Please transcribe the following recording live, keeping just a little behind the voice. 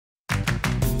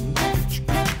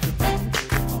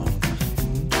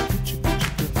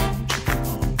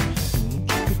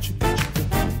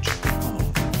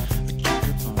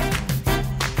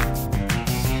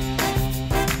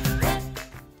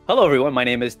Hello, everyone. My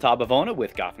name is Todd Bavona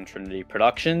with Gotham Trinity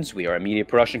Productions. We are a media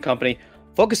production company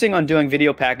focusing on doing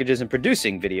video packages and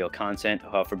producing video content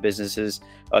for businesses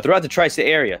throughout the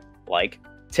tri-state area, like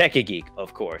Tekie Geek,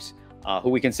 of course, who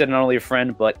we consider not only a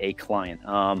friend, but a client.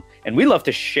 And we love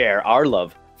to share our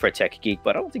love for Tekie Geek,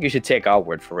 but I don't think you should take our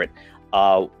word for it.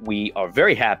 We are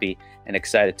very happy and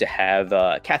excited to have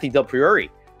Cathy DelPriore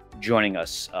joining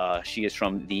us. She is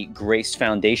from the Grace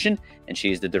Foundation, and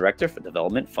she is the Director for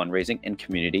Development, Fundraising, and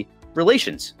Community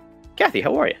Relations. Cathy,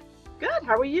 how are you? Good.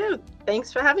 How are you?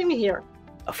 Thanks for having me here.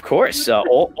 Of course.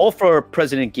 All for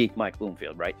President Geek Mike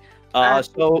Bloomfield, right?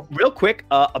 So real quick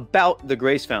about the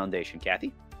Grace Foundation,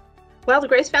 Cathy. Well, the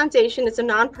Grace Foundation is a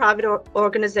nonprofit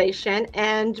organization,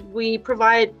 and we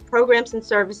provide programs and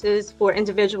services for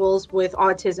individuals with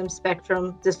autism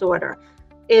spectrum disorder.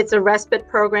 It's a respite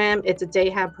program. It's a day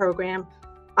hab program.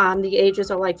 The ages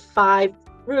are like 5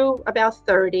 through about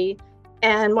 30.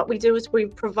 And what we do is we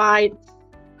provide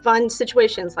fun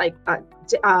situations like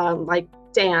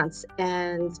dance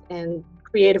and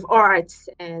creative arts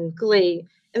and glee.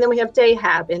 And then we have day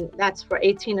hab, and that's for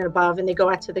 18 and above, and they go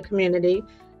out to the community.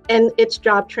 And it's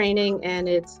job training and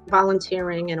it's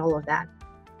volunteering and all of that.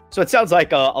 So it sounds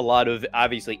like a lot of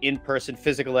obviously in-person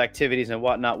physical activities and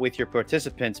whatnot with your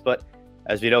participants, but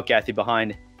as we know, Cathy,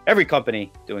 behind every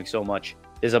company doing so much,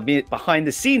 there's a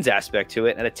behind-the-scenes aspect to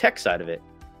it and a tech side of it.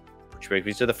 Which brings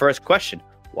me to the first question.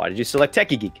 Why did you select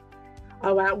Tekie Geek?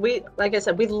 Oh, wow. Like I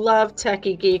said, we love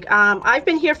Tekie Geek. I've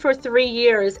been here for 3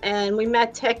 years, and we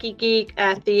met Tekie Geek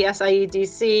at the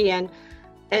SIEDC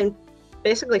and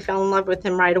basically fell in love with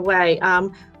him right away.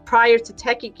 Prior to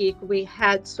Tekie Geek, we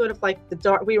had sort of like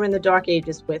we were in the dark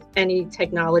ages with any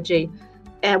technology.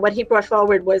 And what he brought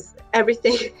forward was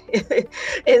everything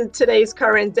in today's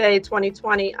current day,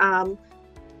 2020.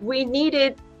 We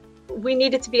needed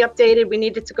to be updated. We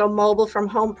needed to go mobile from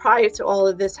home prior to all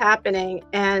of this happening.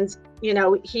 And, you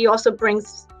know, he also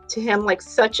brings to him like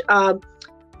such a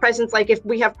presence. Like if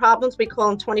we have problems, we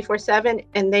call him 24/7,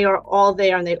 and they are all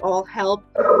there and they all help.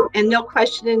 And no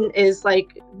question is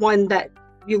like one that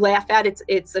you laugh at.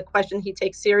 It's a question he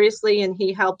takes seriously, and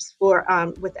he helps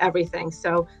with everything.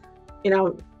 So, you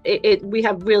know, we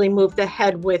have really moved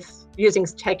ahead with using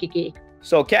Tekie Geek.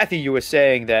 So, Cathy, you were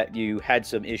saying that you had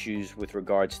some issues with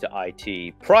regards to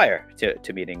IT prior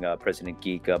to meeting President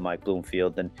Geek, Mike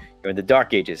Bloomfield, and you're in the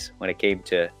dark ages when it came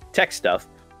to tech stuff.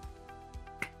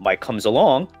 Mike comes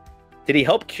along. Did he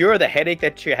help cure the headache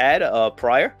that you had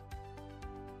prior?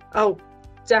 Oh,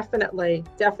 definitely.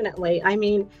 Definitely. I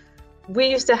mean, we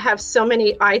used to have so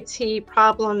many IT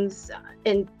problems,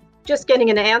 and just getting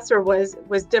an answer was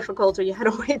difficult, or you had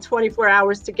to wait 24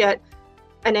 hours to get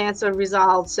an answer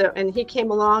resolved. So, and he came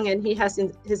along, and he has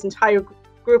his entire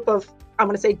group of, I'm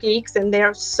going to say, geeks, and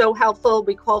they're so helpful.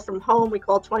 We call from home, we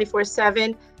call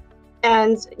 24/7.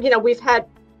 And, you know, we've had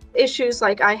issues,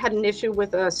 like I had an issue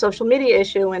with a social media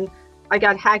issue, and I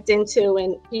got hacked into,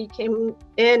 and he came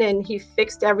in and he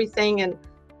fixed everything. And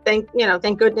thank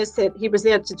goodness that he was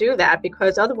there to do that,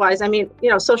 because otherwise, I mean, you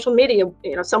know, social media,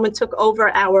 you know, someone took over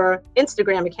our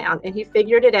Instagram account, and he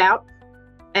figured it out,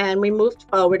 and we moved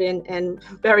forward, and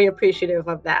very appreciative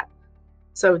of that.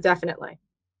 So definitely.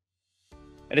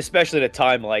 And especially at a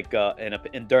time like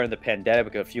during the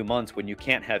pandemic, a few months when you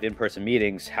can't have in-person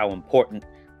meetings, how important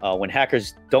when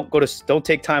hackers don't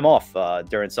take time off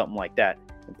during something like that.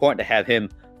 Important to have him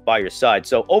by your side.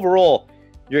 So overall,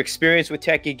 your experience with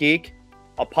Tekie Geek,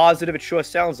 a positive it sure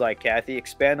sounds like, Cathy.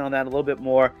 Expand on that a little bit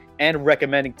more, and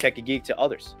recommending Tekie Geek to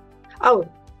others. Oh,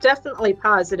 definitely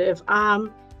positive.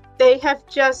 They have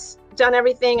just done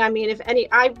everything. I mean,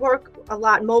 I work a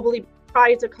lot mobilely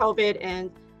prior to COVID,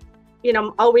 and, you know,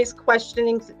 I'm always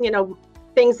questioning, you know,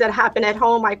 things that happen at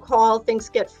home. I call, things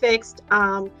get fixed.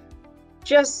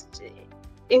 Just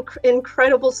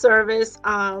incredible service.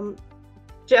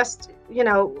 Just, you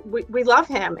know, we love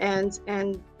him, and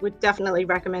would definitely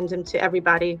recommend him to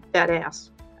everybody that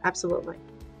asks. Absolutely.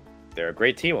 They're a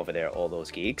great team over there, all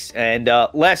those geeks. And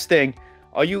last thing,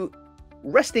 are you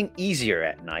resting easier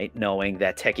at night knowing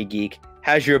that Tekie Geek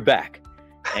has your back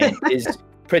and is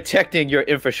protecting your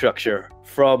infrastructure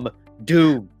from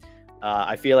doom?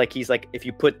 I feel like he's like, if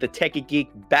you put the Tekie Geek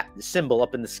bat symbol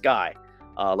up in the sky,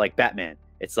 like Batman,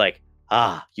 it's like,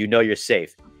 you know you're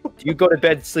safe. Do you go to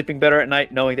bed sleeping better at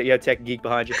night knowing that you have Tekie Geek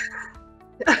behind you?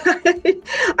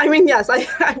 I mean, yes,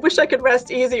 I wish I could rest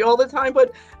easy all the time,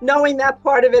 but knowing that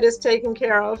part of it is taken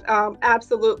care of,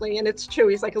 absolutely. And it's true.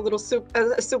 He's like a little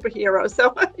superhero.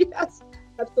 So yes,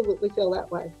 absolutely feel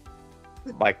that way.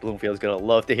 Mike Bloomfield's going to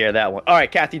love to hear that one. All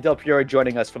right, Cathy DelPriore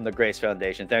joining us from the Grace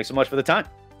Foundation. Thanks so much for the time.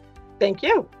 Thank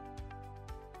you.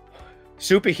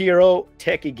 Superhero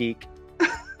Tekie Geek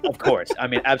Of course. I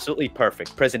mean, absolutely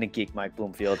perfect. President Geek Mike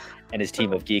Bloomfield and his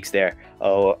team of geeks there.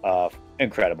 Oh,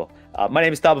 incredible. My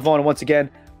name is Tom Bavona. Once again,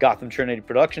 Gotham Trinity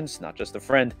Productions, not just a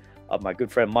friend of my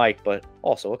good friend Mike, but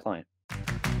also a client.